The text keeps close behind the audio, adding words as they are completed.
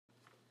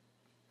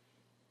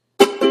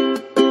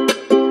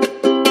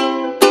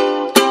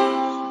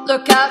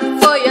Look out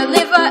for your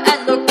liver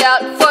and look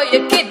out for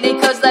your kidney,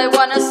 'cause they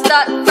want to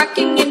start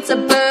fracking in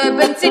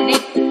suburban Sydney.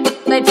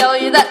 They tell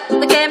you that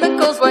the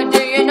chemicals won't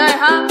do you no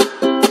harm,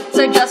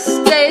 so just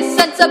stay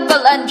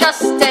sensible and just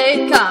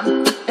stay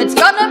calm. It's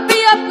gonna be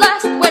a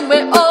blast when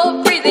we're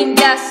all breathing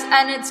gas,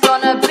 and it's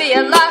gonna be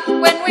a laugh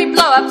when we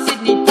blow up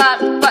Sydney Park.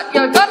 But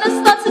you're gonna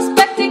start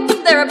suspecting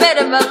they're a bit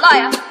of a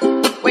liar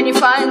when you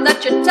find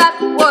that your tap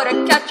water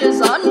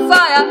catches on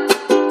fire.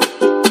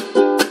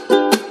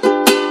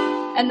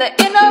 And the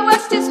inner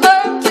west is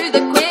home to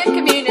the queer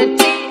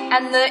community,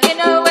 and the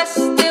inner west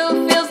still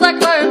feels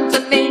like home to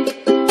me.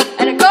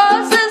 And it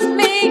causes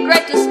me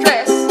great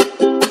distress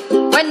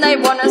when they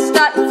want to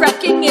start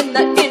fracking in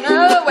the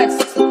inner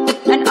west.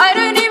 And I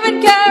don't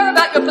even care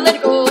about your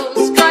political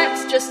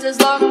stripes, just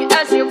as long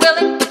as you're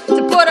willing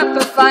to put up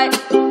a fight.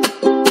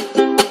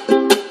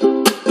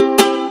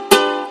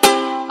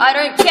 I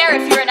don't care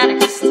if you're an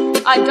anarchist,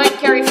 I don't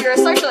care if you're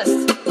a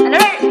socialist, and I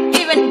don't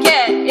even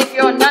care if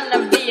you're none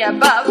of the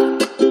above.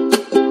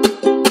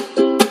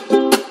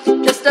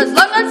 Just as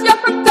long as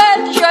you're prepared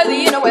to show the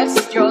inner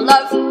west your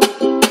love.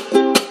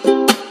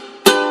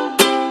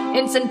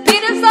 In St.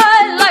 Peter's I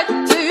like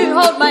to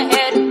hold my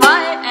head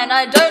high, and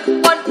I don't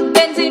want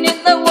benzene in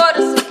the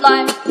water supply.